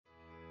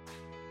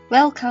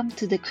Welcome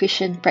to the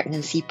Christian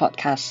Pregnancy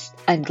Podcast.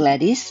 I'm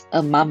Gladys,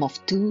 a mom of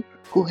two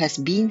who has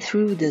been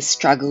through the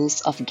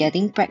struggles of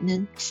getting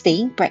pregnant,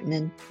 staying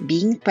pregnant,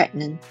 being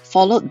pregnant,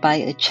 followed by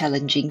a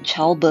challenging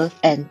childbirth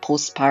and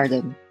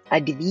postpartum. I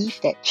believe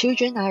that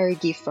children are a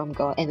gift from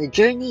God and the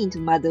journey into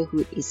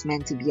motherhood is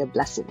meant to be a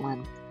blessed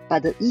one.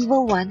 But the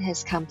evil one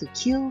has come to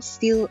kill,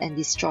 steal, and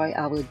destroy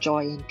our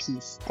joy and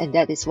peace. And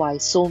that is why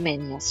so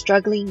many are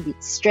struggling with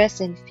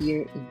stress and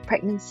fear in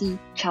pregnancy,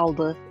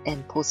 childbirth,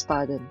 and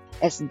postpartum.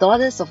 As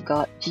daughters of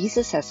God,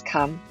 Jesus has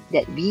come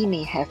that we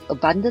may have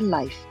abundant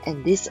life,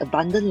 and this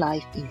abundant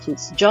life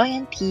includes joy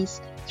and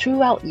peace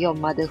throughout your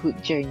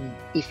motherhood journey.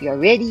 If you're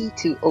ready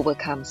to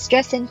overcome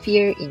stress and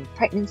fear in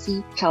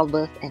pregnancy,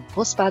 childbirth, and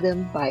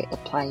postpartum by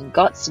applying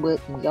God's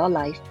word in your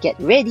life, get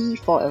ready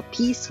for a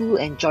peaceful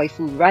and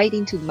joyful ride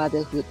into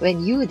motherhood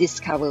when you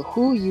discover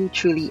who you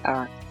truly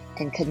are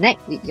and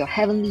connect with your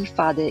Heavenly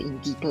Father in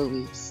deeper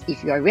ways.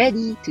 If you are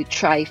ready to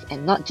thrive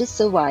and not just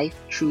survive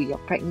through your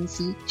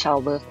pregnancy,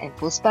 childbirth, and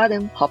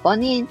postpartum, hop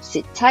on in,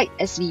 sit tight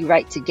as we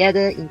ride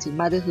together into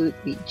motherhood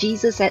with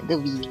Jesus at the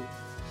wheel.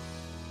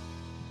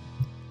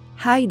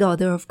 Hi,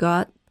 daughter of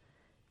God.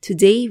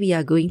 Today we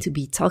are going to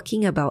be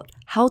talking about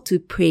how to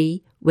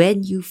pray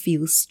when you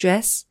feel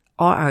stressed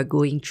or are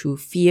going through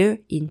fear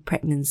in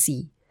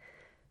pregnancy.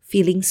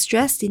 Feeling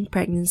stressed in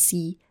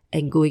pregnancy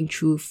and going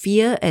through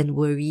fear and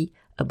worry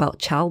about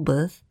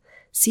childbirth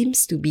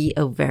seems to be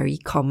a very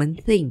common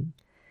thing.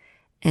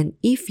 And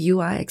if you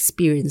are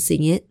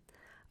experiencing it,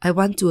 I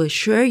want to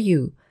assure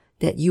you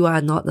that you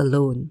are not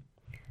alone.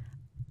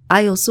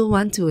 I also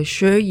want to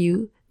assure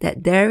you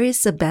that there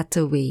is a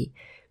better way,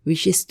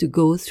 which is to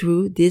go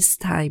through this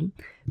time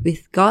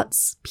with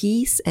God's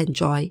peace and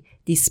joy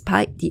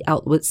despite the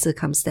outward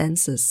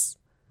circumstances.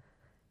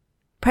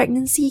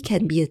 Pregnancy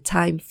can be a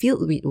time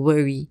filled with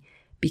worry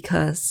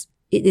because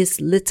it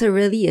is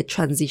literally a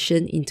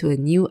transition into a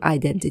new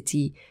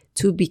identity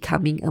to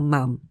becoming a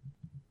mom.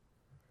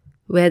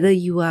 Whether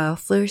you are a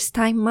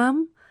first-time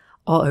mom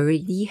or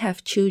already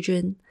have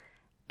children,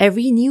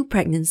 every new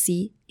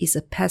pregnancy is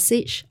a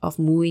passage of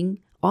moving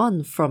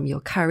on from your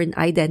current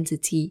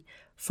identity,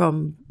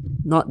 from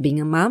not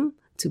being a mom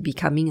to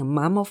becoming a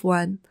mom of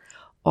one,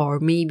 or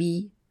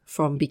maybe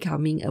from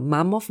becoming a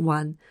mom of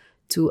one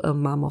to a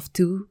mom of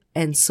two,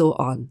 and so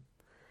on.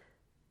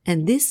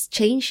 And this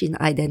change in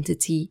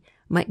identity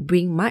might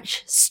bring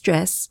much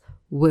stress,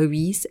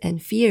 worries,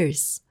 and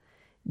fears.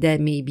 There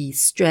may be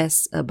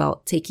stress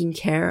about taking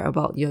care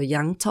about your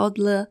young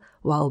toddler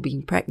while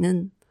being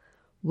pregnant,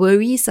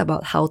 worries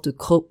about how to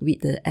cope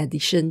with the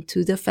addition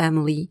to the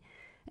family,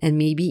 and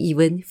maybe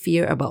even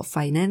fear about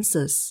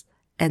finances,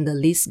 and the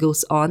list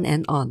goes on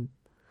and on.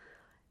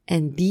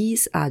 And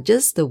these are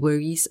just the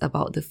worries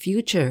about the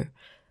future,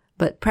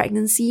 but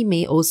pregnancy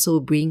may also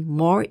bring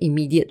more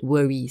immediate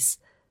worries,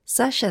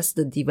 such as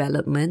the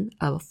development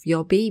of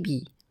your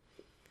baby.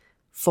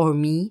 For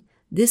me,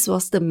 this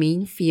was the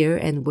main fear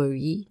and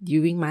worry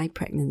during my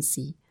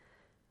pregnancy.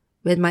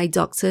 When my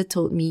doctor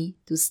told me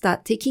to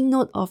start taking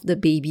note of the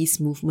baby's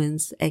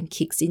movements and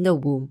kicks in the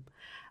womb,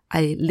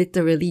 I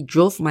literally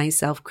drove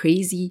myself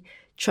crazy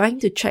trying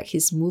to track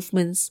his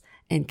movements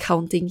and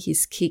counting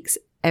his kicks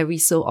every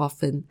so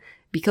often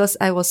because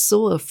I was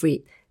so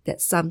afraid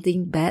that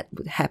something bad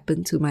would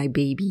happen to my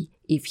baby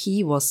if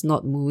he was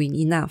not moving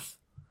enough.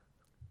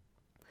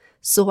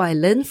 So I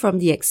learned from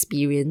the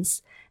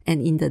experience,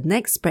 and in the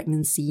next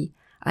pregnancy,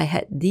 I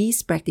had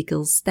these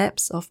practical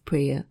steps of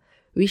prayer,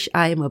 which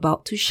I am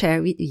about to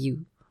share with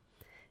you.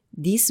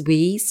 These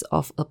ways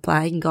of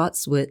applying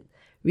God's word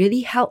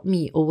really helped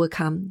me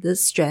overcome the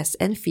stress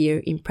and fear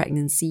in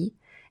pregnancy,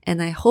 and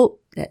I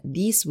hope that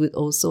these would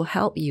also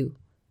help you.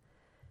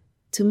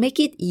 To make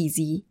it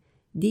easy,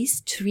 these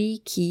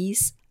 3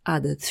 keys are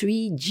the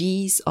 3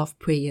 G's of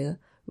prayer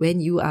when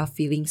you are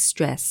feeling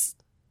stressed.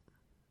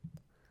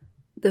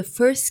 The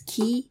first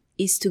key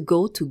is to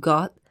go to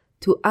God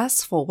to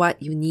ask for what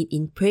you need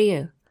in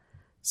prayer.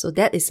 So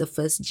that is the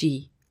first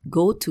G,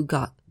 go to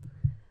God.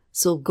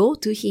 So go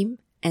to Him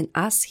and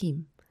ask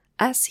Him.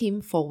 Ask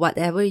Him for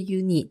whatever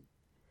you need.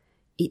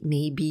 It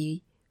may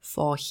be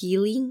for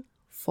healing,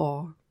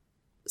 for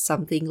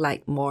something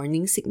like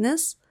morning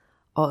sickness,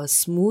 or a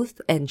smooth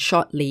and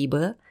short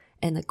labor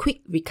and a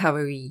quick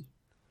recovery.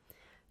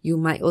 You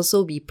might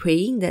also be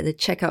praying that the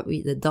checkup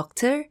with the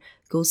doctor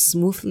goes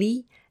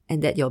smoothly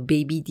and that your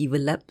baby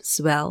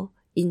develops well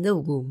in the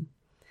womb.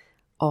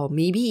 Or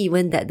maybe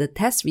even that the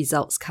test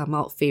results come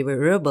out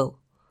favorable.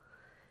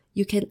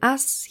 You can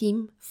ask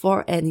Him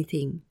for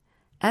anything.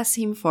 Ask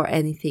Him for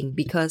anything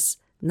because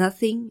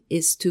nothing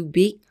is too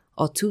big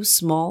or too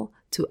small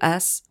to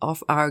ask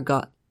of our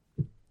God.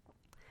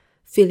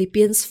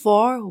 Philippians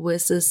 4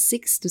 verses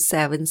 6 to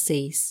 7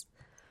 says,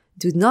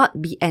 "Do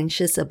not be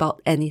anxious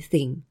about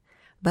anything,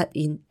 but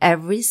in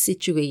every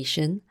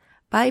situation,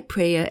 by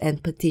prayer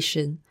and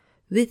petition,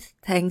 with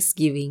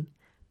thanksgiving,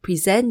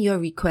 present your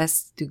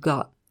requests to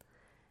God.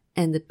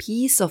 And the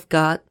peace of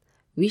God,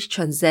 which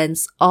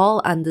transcends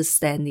all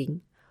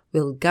understanding,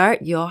 will guard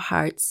your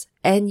hearts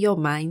and your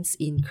minds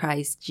in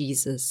Christ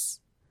Jesus."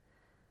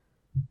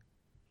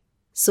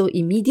 So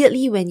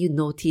immediately when you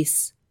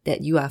notice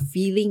that you are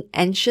feeling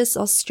anxious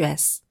or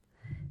stressed,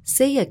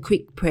 say a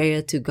quick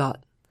prayer to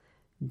God.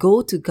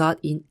 Go to God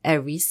in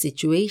every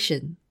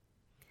situation.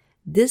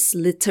 This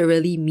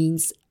literally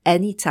means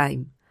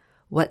anytime,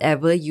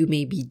 whatever you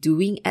may be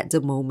doing at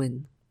the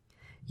moment.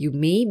 You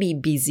may be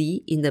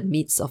busy in the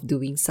midst of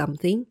doing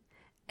something,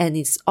 and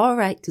it's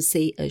alright to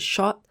say a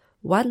short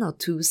 1 or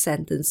 2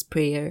 sentence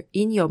prayer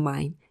in your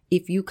mind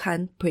if you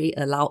can't pray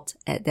aloud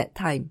at that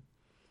time.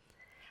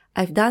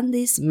 I've done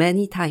this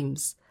many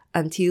times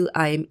until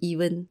I am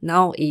even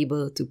now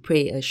able to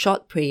pray a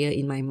short prayer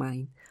in my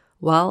mind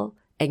while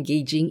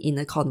engaging in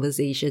a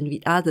conversation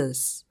with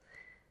others.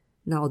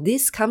 Now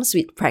this comes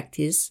with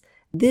practice.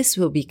 This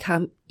will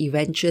become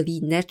eventually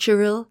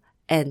natural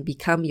and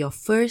become your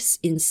first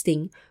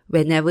instinct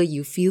whenever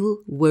you feel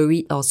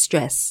worried or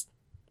stressed.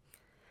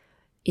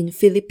 In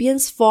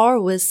Philippians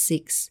 4 verse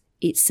 6,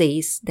 it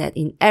says that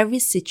in every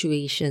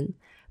situation,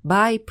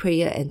 by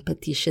prayer and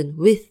petition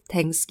with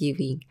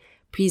thanksgiving,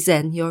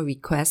 present your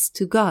requests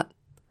to God.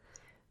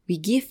 We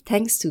give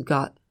thanks to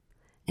God,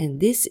 and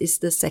this is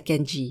the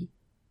second G,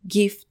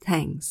 give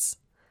thanks.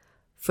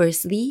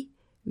 Firstly,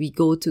 we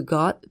go to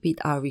God with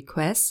our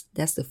requests,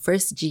 that's the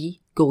first G,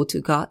 go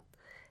to God.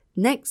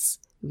 Next,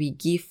 we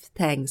give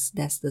thanks,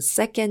 that's the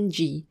second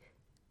G,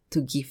 to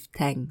give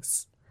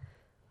thanks.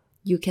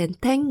 You can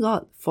thank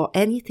God for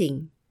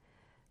anything,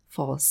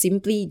 for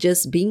simply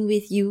just being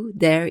with you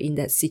there in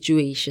that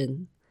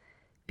situation.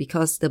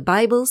 Because the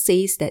Bible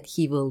says that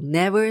He will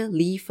never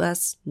leave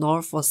us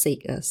nor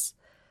forsake us.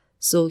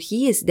 So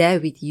He is there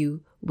with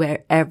you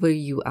wherever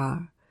you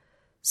are.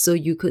 So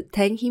you could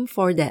thank Him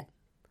for that.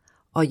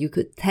 Or you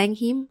could thank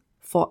Him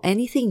for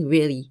anything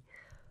really.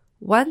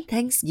 One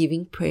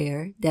Thanksgiving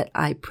prayer that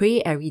I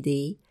pray every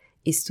day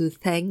is to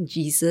thank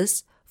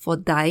Jesus for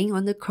dying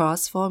on the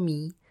cross for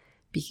me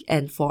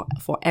and for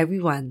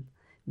everyone.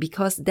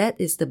 Because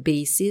that is the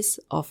basis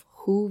of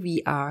who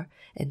we are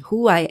and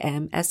who I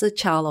am as a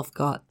child of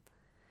God.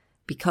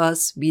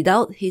 Because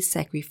without His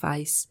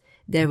sacrifice,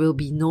 there will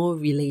be no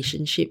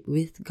relationship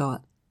with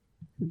God.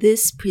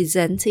 This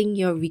presenting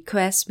your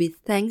request with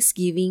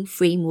thanksgiving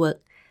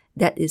framework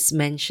that is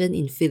mentioned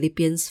in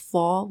Philippians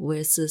 4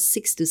 verses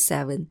 6 to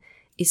 7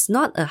 is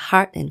not a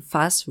hard and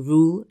fast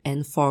rule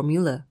and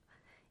formula.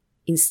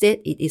 Instead,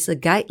 it is a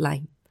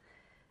guideline.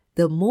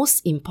 The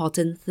most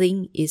important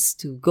thing is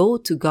to go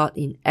to God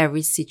in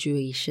every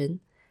situation.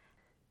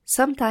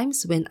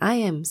 Sometimes when I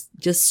am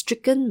just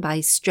stricken by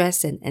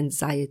stress and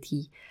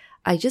anxiety,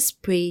 I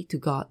just pray to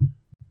God.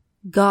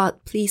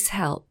 God, please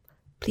help.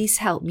 Please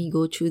help me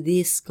go through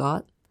this,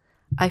 God.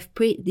 I've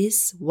prayed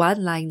this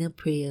one-liner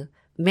prayer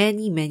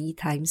many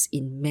times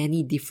in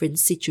many different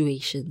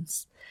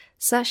situations,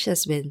 such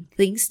as when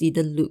things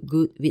didn't look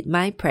good with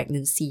my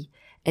pregnancy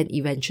and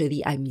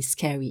eventually I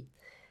miscarried.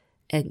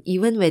 And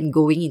even when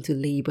going into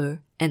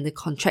labor and the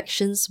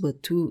contractions were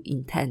too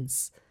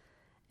intense.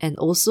 And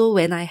also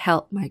when I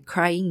held my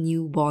crying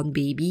newborn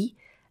baby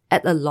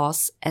at a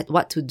loss at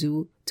what to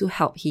do to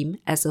help him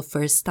as a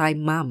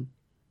first-time mom.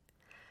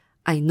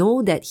 I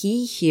know that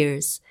He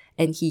hears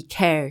and He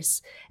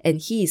cares and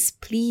He is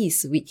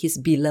pleased with His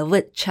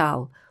beloved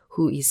child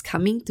who is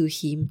coming to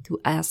Him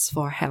to ask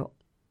for help.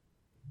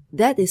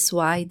 That is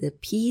why the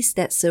peace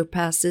that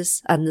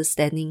surpasses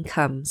understanding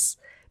comes,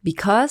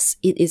 because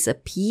it is a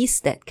peace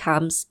that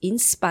comes in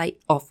spite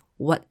of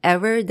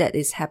whatever that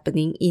is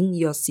happening in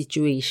your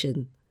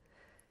situation.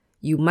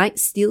 You might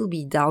still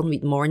be down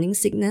with morning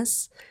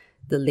sickness,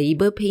 the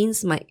labor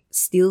pains might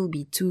still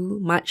be too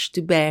much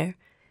to bear,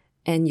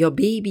 and your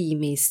baby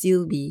may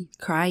still be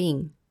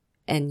crying,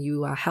 and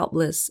you are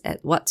helpless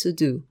at what to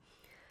do.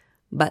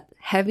 But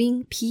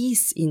having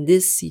peace in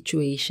these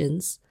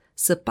situations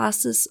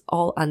surpasses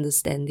all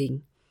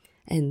understanding.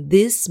 And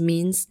this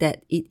means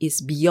that it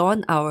is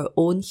beyond our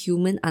own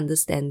human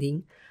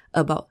understanding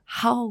about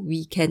how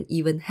we can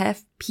even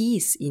have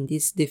peace in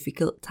these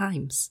difficult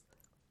times.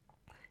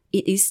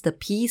 It is the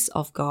peace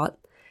of God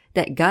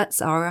that guards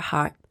our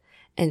heart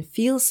and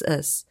fills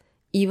us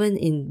even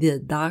in the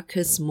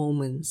darkest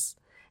moments.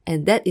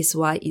 And that is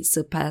why it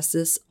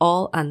surpasses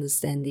all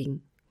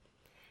understanding.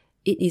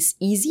 It is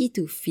easy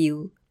to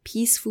feel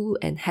peaceful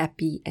and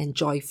happy and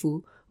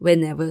joyful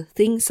whenever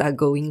things are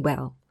going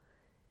well.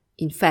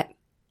 In fact,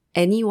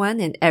 anyone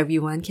and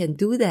everyone can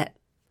do that.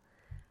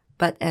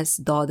 But as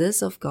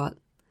daughters of God,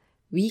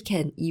 we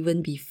can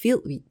even be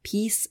filled with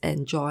peace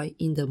and joy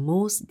in the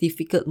most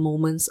difficult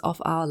moments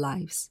of our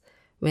lives,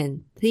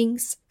 when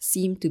things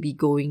seem to be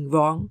going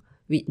wrong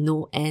with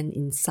no end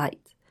in sight,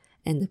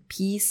 and the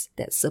peace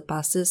that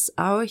surpasses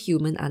our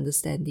human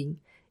understanding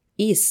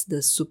is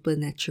the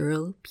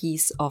supernatural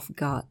peace of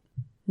God.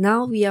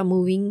 Now we are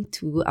moving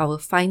to our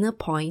final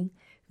point,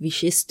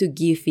 which is to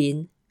give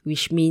in,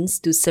 which means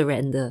to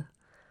surrender.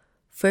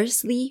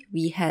 Firstly,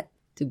 we had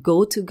to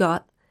go to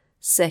God.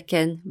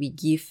 Second, we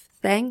give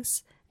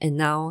thanks. And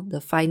now the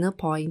final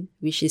point,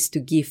 which is to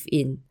give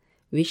in,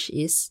 which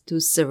is to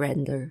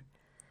surrender.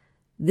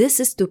 This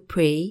is to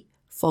pray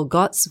for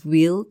God's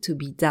will to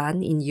be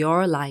done in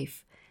your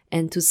life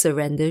and to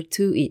surrender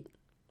to it.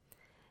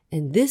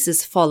 And this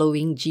is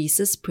following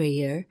Jesus'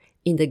 prayer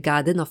in the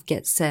Garden of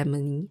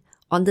Gethsemane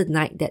on the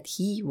night that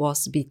he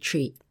was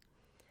betrayed.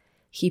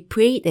 He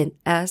prayed and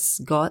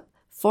asked God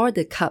for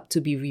the cup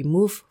to be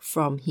removed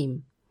from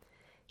him.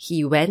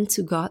 He went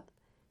to God.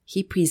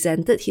 He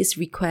presented his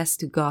request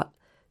to God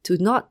to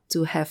not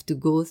to have to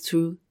go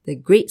through the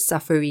great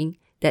suffering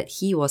that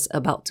he was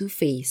about to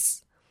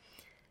face.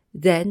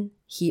 Then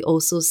he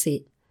also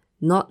said,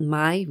 "Not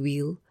my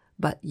will,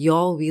 but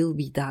your will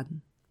be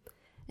done."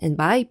 And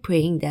by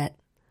praying that,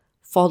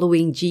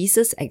 following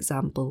Jesus'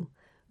 example,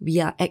 we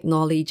are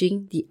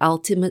acknowledging the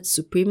ultimate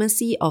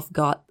supremacy of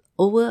God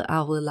over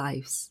our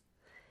lives.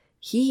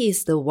 He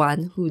is the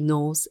one who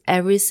knows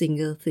every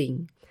single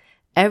thing,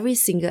 every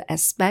single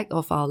aspect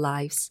of our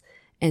lives,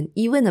 and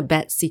even a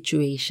bad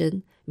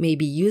situation may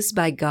be used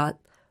by God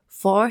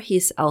for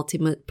His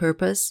ultimate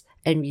purpose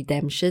and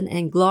redemption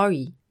and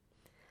glory.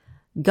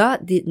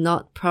 God did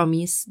not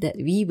promise that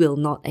we will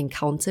not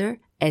encounter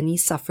any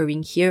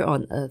suffering here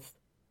on earth.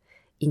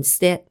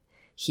 Instead,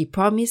 He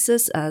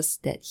promises us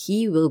that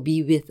He will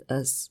be with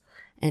us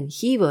and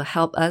He will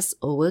help us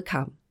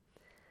overcome.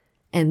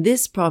 And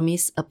this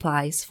promise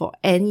applies for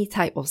any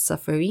type of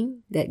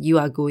suffering that you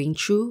are going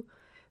through,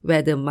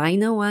 whether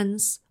minor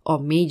ones or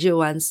major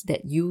ones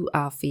that you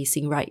are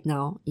facing right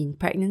now in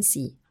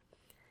pregnancy.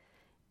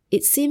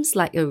 It seems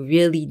like a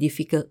really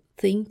difficult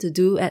thing to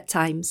do at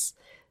times,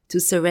 to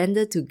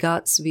surrender to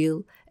God's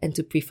will and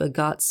to prefer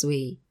God's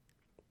way.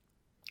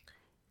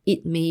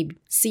 It may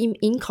seem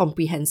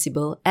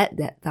incomprehensible at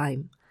that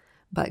time,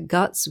 but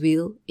God's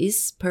will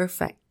is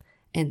perfect,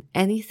 and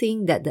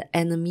anything that the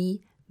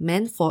enemy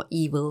meant for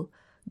evil,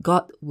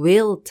 God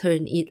will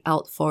turn it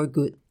out for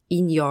good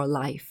in your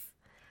life.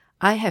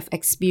 I have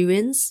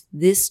experienced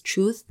this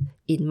truth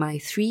in my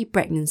 3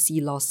 pregnancy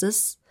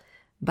losses,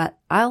 but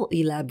I'll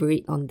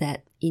elaborate on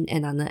that in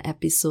another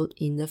episode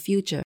in the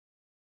future.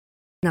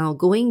 Now,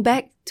 going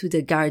back to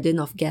the Garden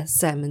of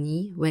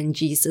Gethsemane when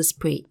Jesus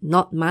prayed,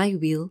 "Not my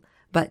will,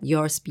 but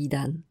yours be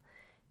done."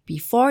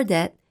 Before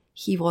that,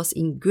 he was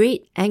in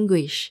great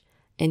anguish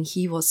and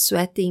he was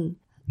sweating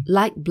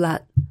like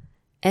blood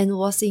and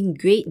was in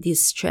great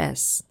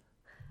distress.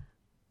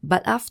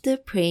 But after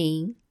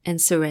praying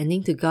and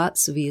surrendering to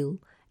God's will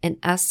and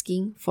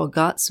asking for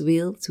God's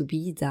will to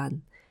be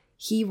done,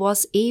 he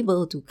was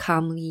able to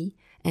calmly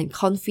and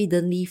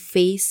confidently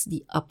face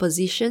the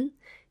opposition,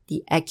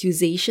 the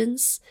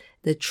accusations,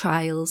 the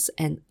trials,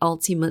 and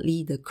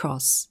ultimately the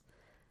cross.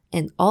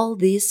 And all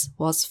this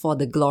was for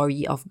the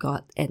glory of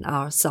God and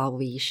our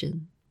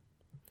salvation.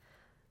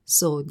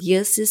 So,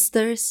 dear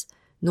sisters,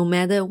 no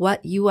matter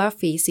what you are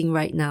facing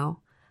right now,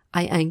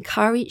 I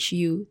encourage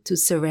you to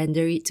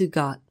surrender it to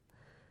God.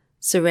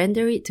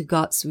 Surrender it to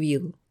God's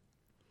will.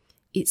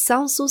 It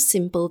sounds so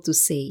simple to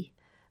say,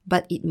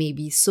 but it may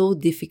be so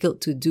difficult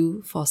to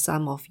do for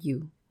some of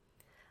you.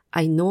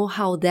 I know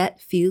how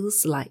that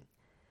feels like.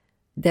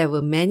 There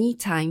were many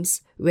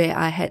times where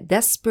I had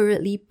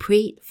desperately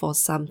prayed for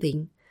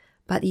something,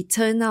 but it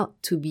turned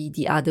out to be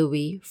the other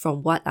way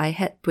from what I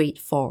had prayed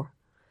for.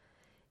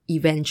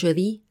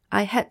 Eventually,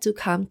 I had to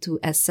come to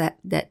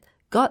accept that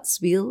God's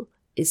will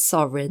is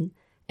sovereign,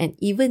 and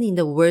even in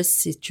the worst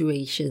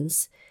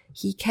situations,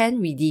 He can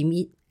redeem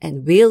it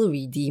and will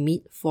redeem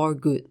it for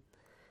good.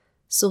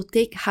 So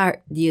take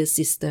heart, dear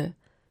sister.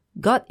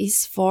 God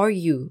is for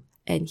you,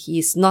 and He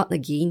is not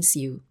against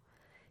you.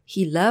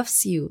 He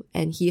loves you,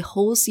 and He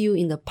holds you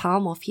in the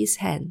palm of His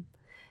hand.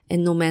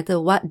 And no matter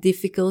what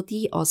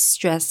difficulty or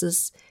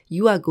stresses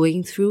you are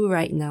going through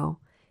right now,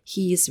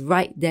 He is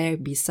right there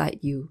beside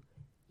you,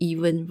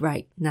 even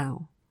right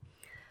now.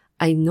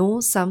 I know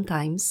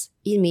sometimes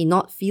it may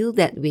not feel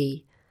that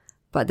way,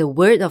 but the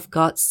Word of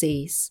God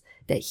says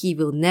that He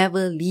will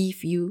never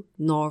leave you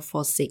nor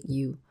forsake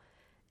you.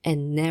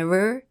 And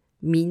never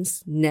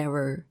means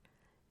never,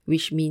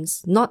 which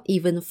means not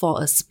even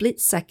for a split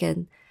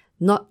second,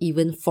 not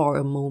even for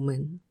a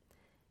moment.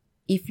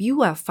 If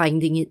you are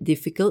finding it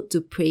difficult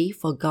to pray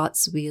for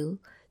God's will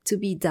to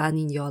be done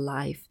in your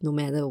life, no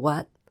matter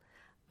what,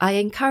 I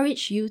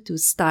encourage you to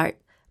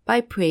start by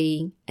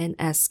praying and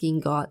asking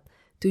God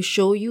to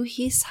show you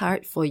His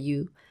heart for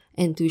you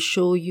and to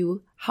show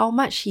you how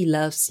much He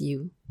loves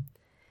you.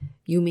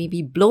 You may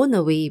be blown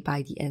away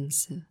by the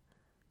answer.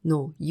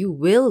 No, you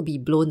will be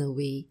blown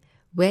away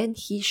when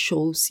He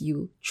shows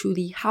you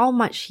truly how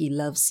much He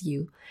loves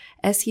you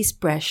as His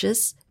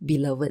precious,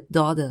 beloved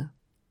daughter.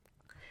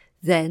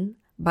 Then,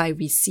 by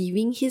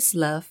receiving His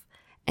love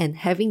and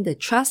having the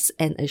trust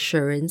and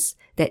assurance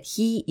that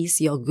He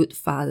is your good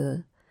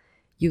Father,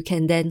 you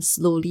can then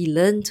slowly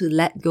learn to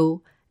let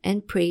go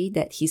and pray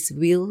that His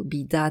will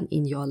be done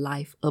in your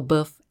life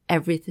above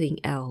everything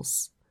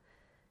else.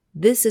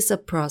 This is a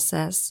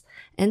process,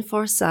 and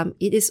for some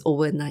it is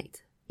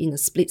overnight, in a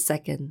split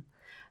second.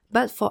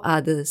 But for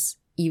others,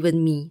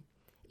 even me,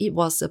 it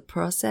was a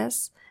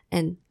process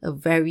and a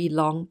very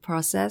long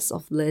process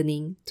of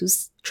learning to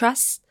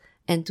trust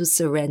and to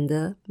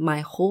surrender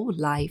my whole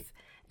life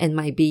and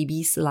my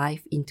baby's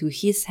life into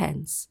His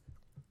hands.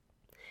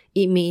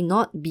 It may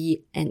not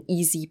be an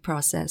easy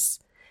process,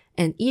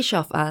 and each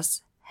of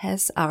us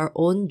has our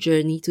own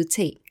journey to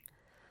take.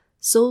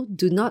 So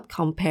do not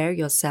compare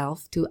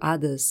yourself to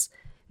others,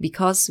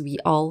 because we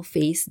all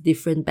face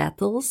different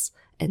battles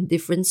and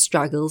different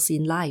struggles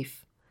in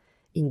life,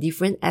 in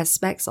different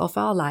aspects of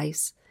our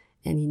lives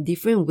and in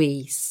different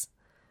ways.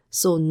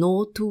 So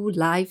no two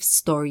life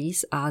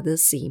stories are the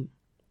same.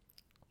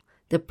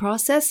 The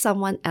process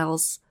someone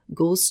else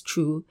goes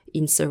through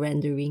in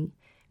surrendering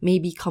may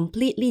be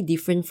completely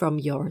different from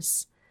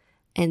yours.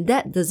 And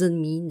that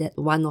doesn't mean that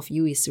one of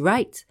you is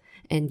right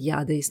and the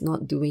other is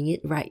not doing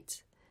it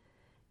right.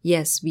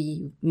 Yes,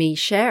 we may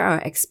share our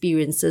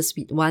experiences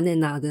with one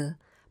another,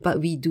 but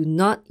we do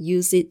not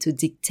use it to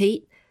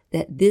dictate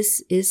that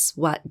this is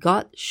what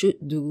God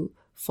should do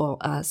for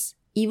us,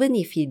 even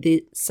if He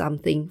did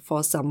something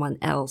for someone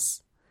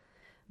else.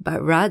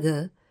 But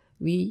rather,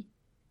 we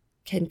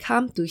can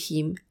come to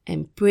Him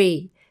and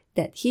pray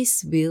that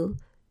His will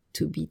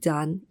to be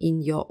done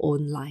in your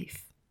own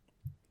life.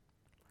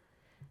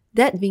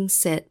 That being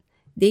said,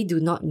 they do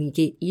not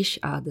negate each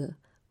other,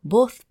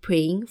 both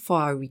praying for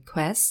our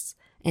requests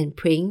and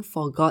praying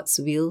for God's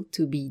will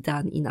to be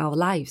done in our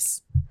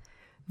lives.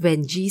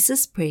 When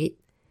Jesus prayed,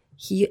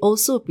 He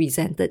also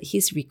presented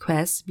His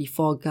request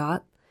before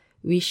God,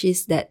 which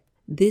is that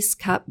this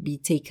cup be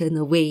taken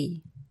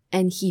away.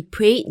 And He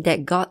prayed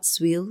that God's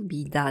will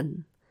be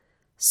done.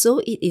 So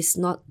it is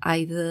not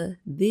either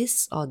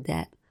this or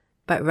that,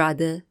 but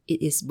rather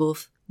it is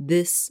both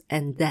this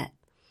and that.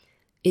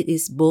 It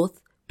is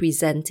both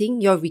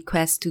presenting your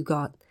request to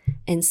God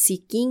and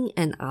seeking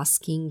and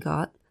asking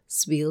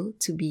God's will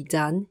to be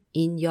done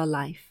in your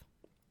life.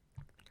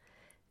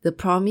 The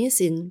promise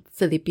in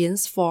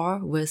Philippians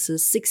 4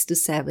 verses 6 to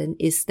 7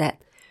 is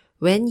that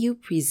when you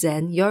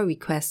present your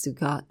request to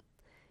God,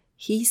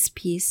 His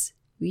peace,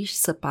 which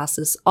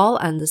surpasses all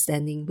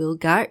understanding, will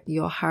guard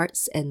your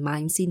hearts and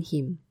minds in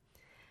Him,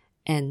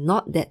 and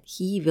not that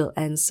He will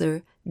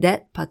answer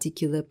that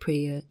particular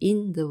prayer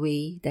in the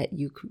way that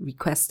you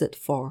requested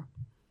for.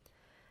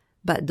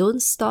 But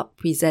don't stop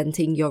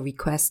presenting your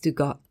request to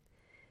God.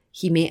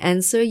 He may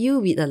answer you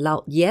with a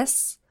loud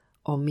yes,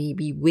 or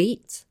maybe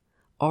wait,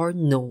 or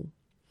no.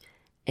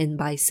 And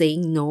by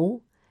saying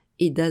no,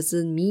 it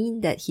doesn't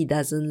mean that He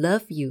doesn't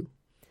love you.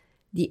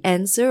 The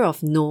answer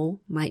of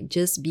no might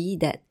just be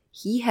that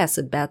He has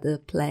a better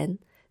plan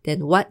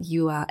than what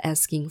you are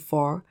asking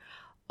for,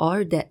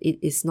 or that it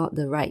is not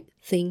the right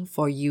thing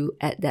for you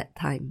at that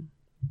time.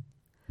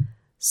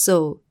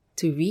 So,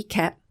 to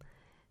recap,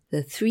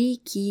 the 3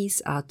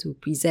 keys are to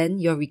present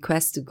your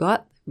request to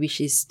God,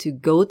 which is to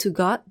go to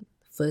God,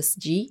 first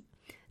G.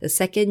 The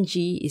second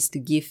G is to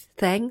give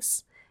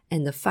thanks,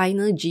 and the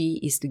final G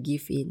is to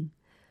give in.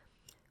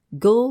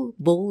 Go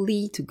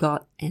boldly to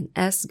God and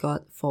ask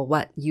God for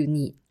what you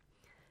need.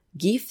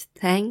 Give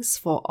thanks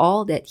for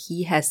all that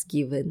He has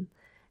given.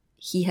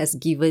 He has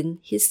given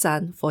His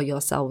Son for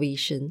your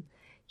salvation.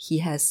 He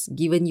has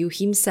given you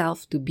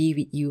Himself to be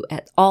with you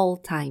at all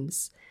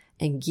times.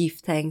 And give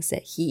thanks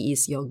that He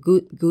is your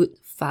good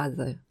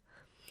Father.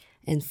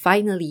 And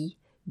finally,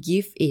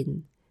 give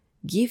in.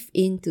 Give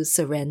in to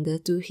surrender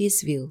to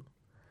His will.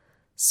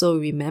 So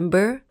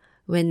remember,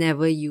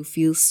 whenever you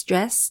feel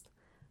stressed,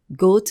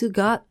 go to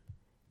God,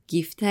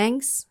 give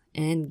thanks,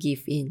 and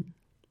give in.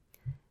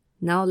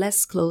 Now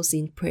let's close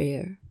in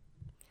prayer.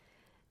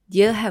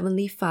 Dear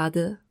Heavenly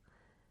Father,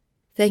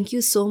 thank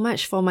you so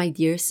much for my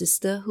dear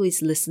sister who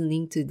is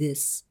listening to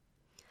this.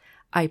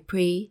 I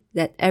pray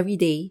that every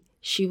day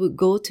she would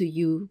go to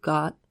you,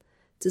 God,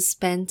 to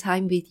spend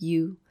time with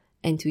you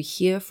and to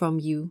hear from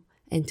you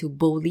and to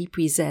boldly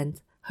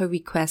present her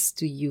request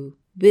to you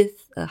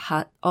with a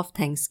heart of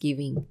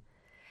thanksgiving.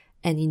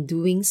 And in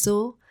doing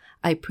so,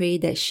 I pray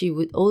that she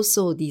would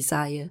also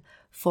desire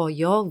for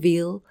your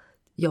will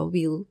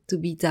to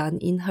be done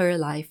in her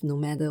life no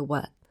matter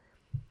what.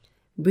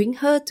 Bring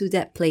her to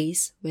that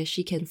place where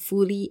she can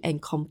fully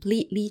and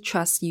completely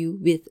trust you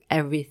with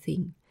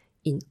everything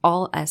in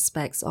all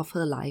aspects of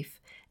her life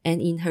and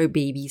in her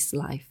baby's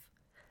life.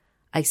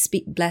 I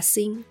speak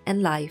blessing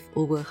and life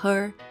over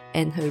her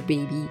and her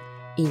baby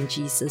in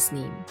Jesus'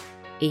 name.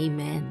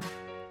 Amen.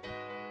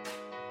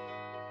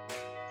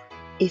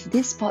 If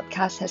this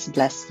podcast has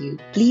blessed you,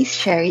 please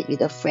share it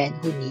with a friend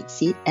who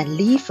needs it and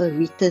leave a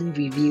written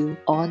review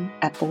on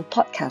Apple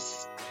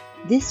Podcasts.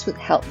 This would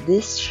help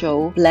this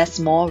show bless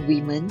more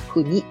women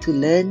who need to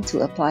learn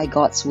to apply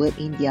God's Word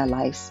in their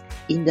lives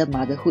in the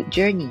motherhood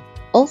journey.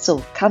 Also,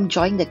 come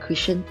join the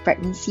Christian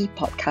Pregnancy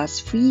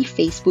Podcast free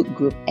Facebook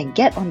group and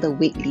get on the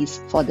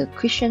waitlist for the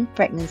Christian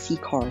Pregnancy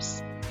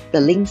course.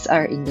 The links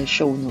are in the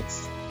show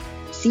notes.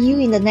 See you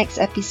in the next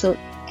episode,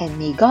 and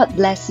may God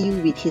bless you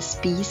with His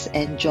peace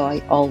and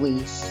joy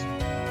always.